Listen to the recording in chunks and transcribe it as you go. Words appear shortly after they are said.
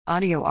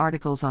Audio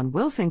articles on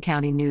Wilson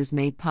County News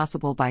made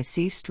possible by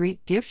C Street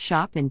Gift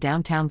Shop in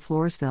downtown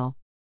Floresville.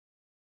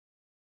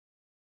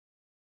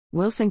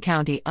 Wilson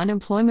County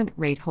unemployment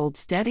rate holds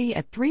steady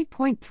at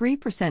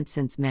 3.3%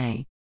 since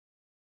May.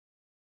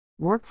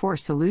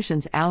 Workforce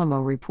Solutions Alamo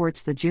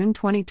reports the June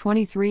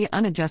 2023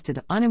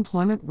 unadjusted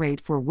unemployment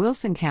rate for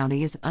Wilson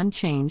County is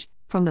unchanged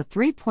from the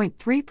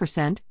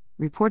 3.3%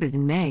 reported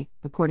in May,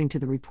 according to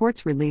the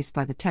reports released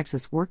by the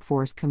Texas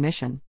Workforce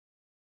Commission.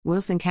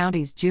 Wilson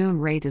County's June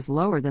rate is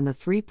lower than the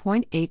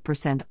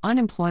 3.8%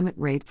 unemployment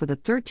rate for the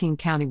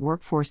 13-county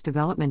workforce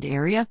development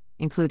area,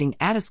 including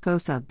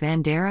Atascosa,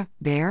 Bandera,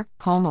 Bexar,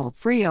 Como,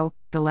 Frio,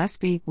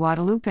 Gillespie,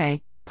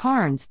 Guadalupe,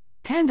 Karnes,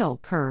 Kendall,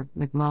 Kerr,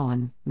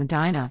 McMullen,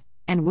 Medina,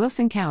 and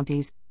Wilson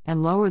counties,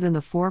 and lower than the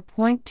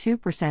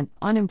 4.2%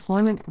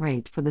 unemployment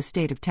rate for the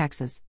state of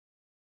Texas.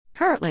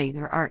 Currently,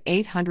 there are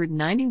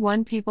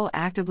 891 people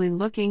actively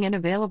looking and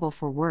available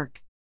for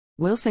work.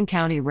 Wilson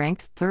County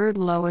ranked third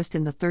lowest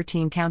in the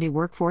 13-county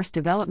workforce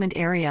development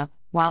area,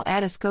 while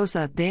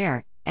Atascosa,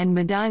 Bexar, and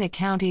Medina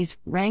counties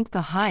rank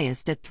the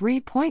highest at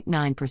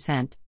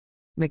 3.9%.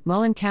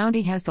 McMullen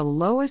County has the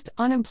lowest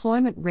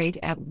unemployment rate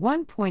at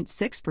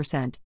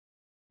 1.6%.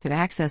 To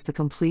access the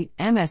complete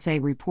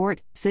MSA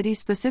report,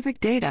 city-specific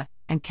data,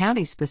 and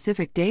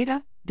county-specific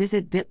data,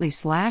 visit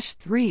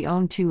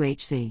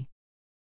bit.ly/3on2hc.